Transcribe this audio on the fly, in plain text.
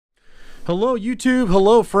Hello YouTube,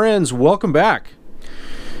 hello friends, welcome back.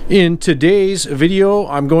 In today's video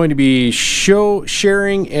I'm going to be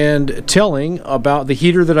sharing and telling about the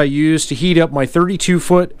heater that I use to heat up my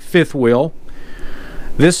 32-foot fifth wheel.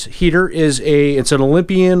 This heater is it's an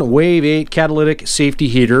Olympian Wave 8 catalytic safety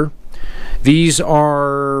heater. These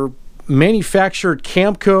are manufactured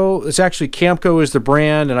Camco. It's actually Camco is the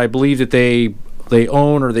brand, and I believe that they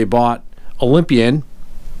own or they bought Olympian.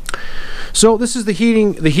 So this is the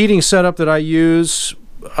heating setup that I use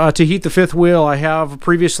to heat the fifth wheel. I have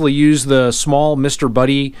previously used the small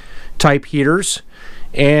Mr.Buddy type heaters,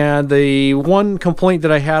 and the one complaint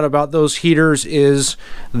that I had about those heaters is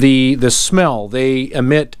the smell. They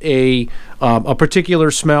emit a particular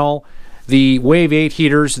smell. The Wave 8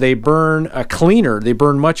 heaters, they burn cleaner. They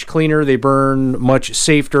burn much cleaner. They burn much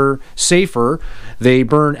safer. They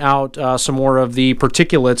burn out some more of the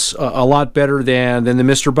particulates a lot better than the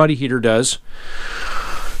Mr.Buddy heater does.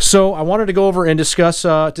 So I wanted to go over and discuss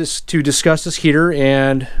this heater,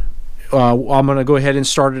 and I'm going to go ahead and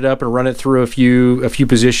start it up and run it through a few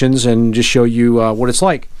positions and just show you what it's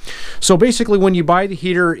like. So basically, when you buy the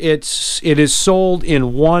heater, it is sold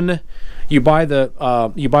in one. You buy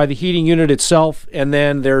the heating unit itself, and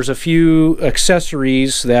then there's a few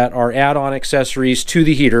accessories that are add-on accessories to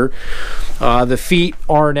the heater. The feet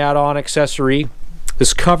are an add-on accessory.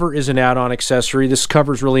 This cover is an add-on accessory. This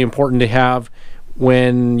cover is really important to have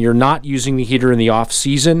when you're not using the heater in the off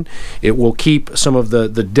season. It will keep some of the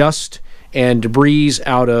dust and debris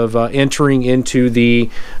out of entering into the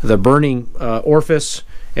burning orifice,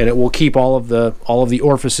 and it will keep all of the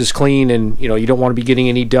orifices clean, and you don't want to be getting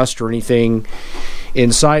any dust or anything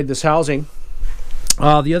inside this housing.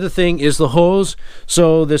 The other thing is the hose.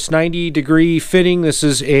 So this 90-degree fitting, this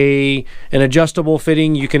is an adjustable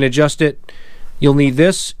fitting. You can adjust it. You'll need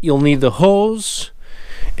this. You'll need the hose,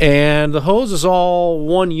 and the hose is all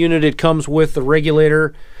one unit. It comes with the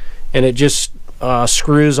regulator, and it just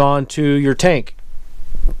screws onto your tank.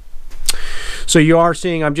 So you are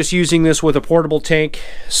seeing I'm just using this with a portable tank.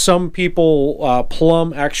 Some people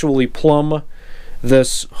actually plumb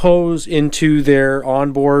this hose into their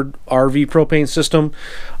onboard RV propane system.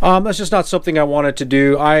 That's just not something I wanted to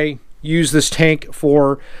do. I use this tank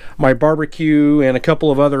for my barbecue and a couple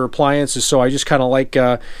of other appliances, so I just kind of like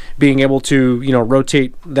being able to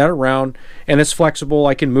rotate that around, and it's flexible.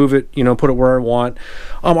 I can move it, put it where I want.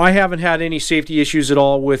 I haven't had any safety issues at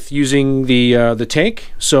all with using the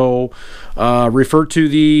tank, so refer to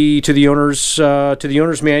the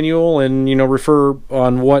owner's manual, and refer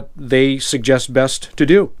on what they suggest best to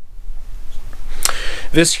do.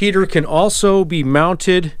 This heater can also be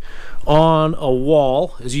mounted on a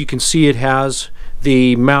wall. As you can see, it has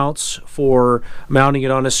the mounts for mounting it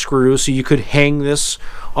on a screw, so you could hang this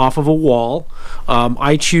off of a wall.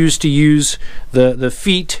 I choose to use the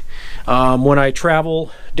feet when I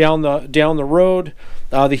travel down the road.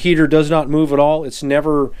 The heater does not move at all. It's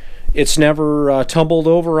never tumbled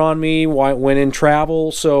over on me when in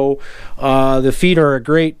travel. So the feet are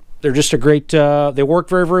they're just a great, they work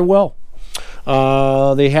very, very well.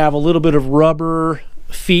 They have a little bit of rubber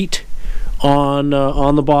feet on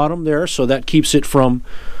the bottom there, so that keeps it from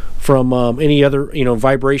any other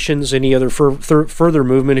vibrations, any other further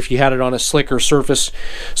movement. If you had it on a slicker surface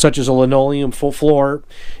such as a linoleum floor,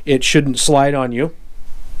 it shouldn't slide on you.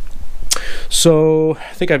 So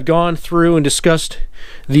I think I've gone through and discussed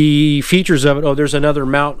the features of it. Oh, there's another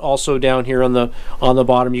mount also down here on the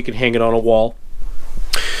bottom. You can hang it on a wall.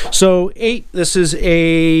 So this is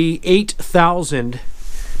a 8,000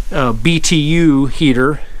 BTU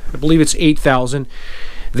heater. I believe it's 8,000.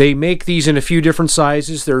 They make these in a few different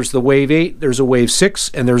sizes. There's the Wave 8, there's a Wave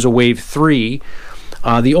 6, and there's a Wave 3.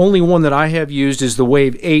 The only one that I have used is the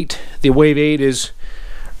Wave 8. The Wave 8 is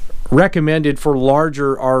recommended for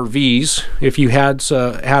larger RVs. If you had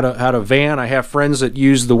a van, I have friends that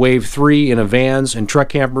use the Wave 3 in vans and truck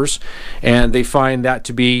campers, and they find that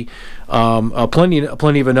to be plenty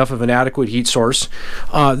of enough of an adequate heat source.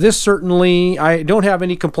 This certainly, I don't have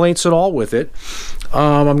any complaints at all with it.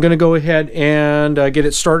 I'm going to go ahead and get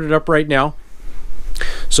it started up right now.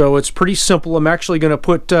 So it's pretty simple. I'm actually going to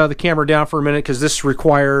put the camera down for a minute because this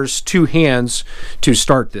requires two hands to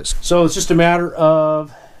start this. So it's just a matter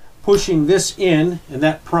of pushing this in, and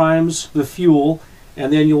that primes the fuel,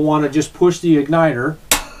 and then you'll want to just push the igniter,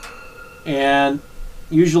 and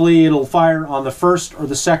usually it'll fire on the first or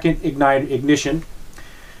the second ignition.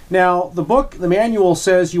 Now the manual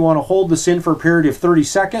says you want to hold this in for a period of 30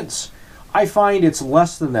 seconds. I find it's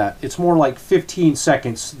less than that. It's more like 15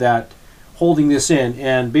 seconds that holding this in,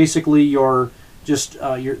 and basically you're just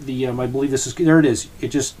I believe this is, there it is, it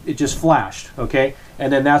just flashed, okay,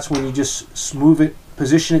 and then that's when you just move it,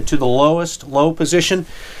 position it to the low position.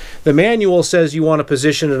 The manual says you want to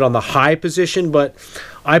position it on the high position, but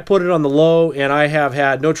I put it on the low and I have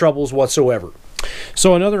had no troubles whatsoever.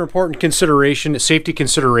 So another important consideration, safety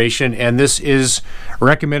consideration, and this is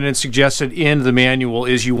recommended and suggested in the manual,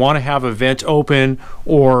 is you want to have a vent open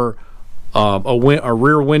or a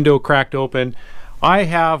rear window cracked open. I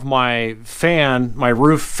have my fan, my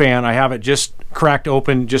roof fan, I have it just cracked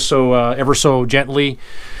open just so ever so gently.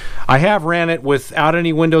 I have ran it without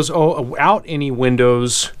any windows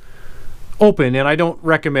open, and I don't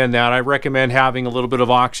recommend that. I recommend having a little bit of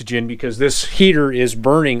oxygen because this heater is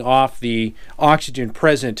burning off the oxygen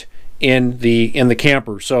present in the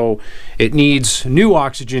camper, so it needs new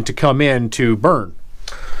oxygen to come in to burn.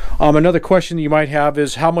 Another question that you might have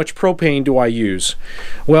is, how much propane do I use?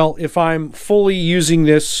 Well, if I'm fully using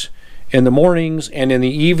this in the mornings and in the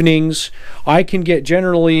evenings, I can get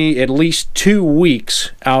generally at least 2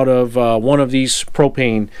 weeks out of one of these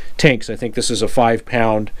propane tanks. I think this is a 5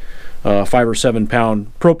 or 7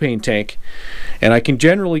 pound propane tank, and I can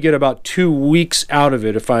generally get about 2 weeks out of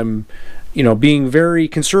it. If I'm being very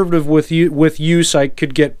conservative with use, I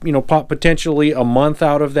could get potentially a month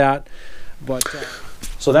out of that. But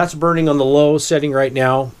so that's burning on the low setting right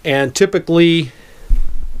now, and typically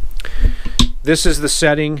this is the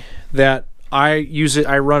setting that I use it.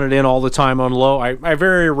 I run it in all the time on low. I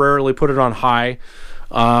very rarely put it on high,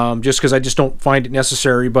 just because I just don't find it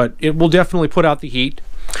necessary, but it will definitely put out the heat.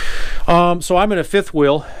 So I'm in a fifth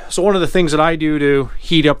wheel, so one of the things that I do to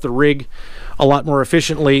heat up the rig a lot more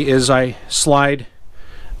efficiently is I slide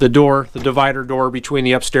the divider door between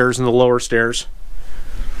the upstairs and the lower stairs.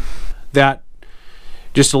 That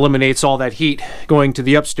just eliminates all that heat going to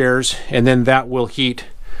the upstairs, and then that will heat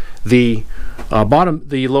the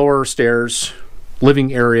lower stairs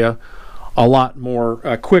living area a lot more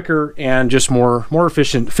quicker and just more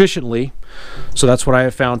efficiently. So that's what I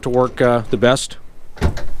have found to work the best.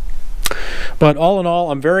 But all in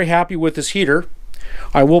all, I'm very happy with this heater.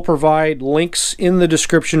 I will provide links in the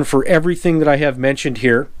description for everything that I have mentioned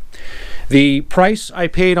here. The price I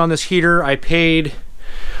paid on this heater, I paid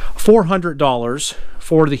 $400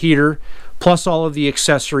 for the heater plus all of the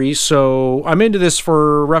accessories, so I'm into this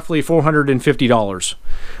for roughly $450,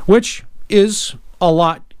 which is a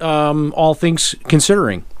lot, all things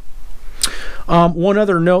considering. One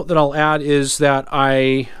other note that I'll add is that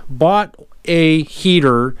I bought a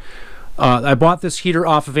heater. I bought this heater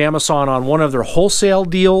off of Amazon on one of their wholesale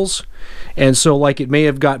deals, and so like it may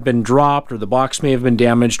have been dropped or the box may have been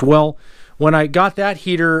damaged. Well, when I got that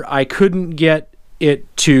heater, I couldn't get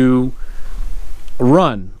it to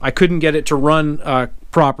run. I couldn't get it to run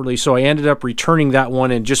properly, so I ended up returning that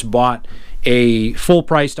one and just bought a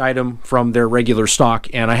full-priced item from their regular stock,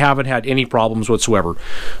 and I haven't had any problems whatsoever.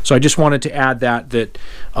 So I just wanted to add that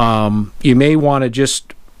you may want to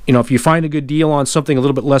just, if you find a good deal on something a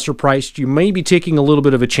little bit lesser priced, you may be taking a little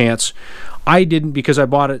bit of a chance. I didn't, because I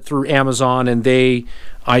bought it through Amazon, and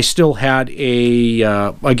I still had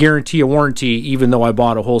a guarantee, a warranty, even though I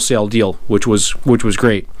bought a wholesale deal, which was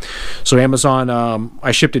great. So Amazon,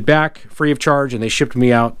 I shipped it back free of charge, and they shipped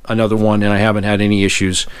me out another one, and I haven't had any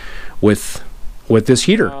issues with this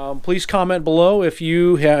heater. Please comment below if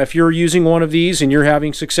you're using one of these and you're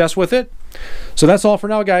having success with it. So that's all for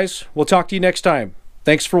now, guys. We'll talk to you next time.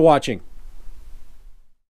 Thanks for watching.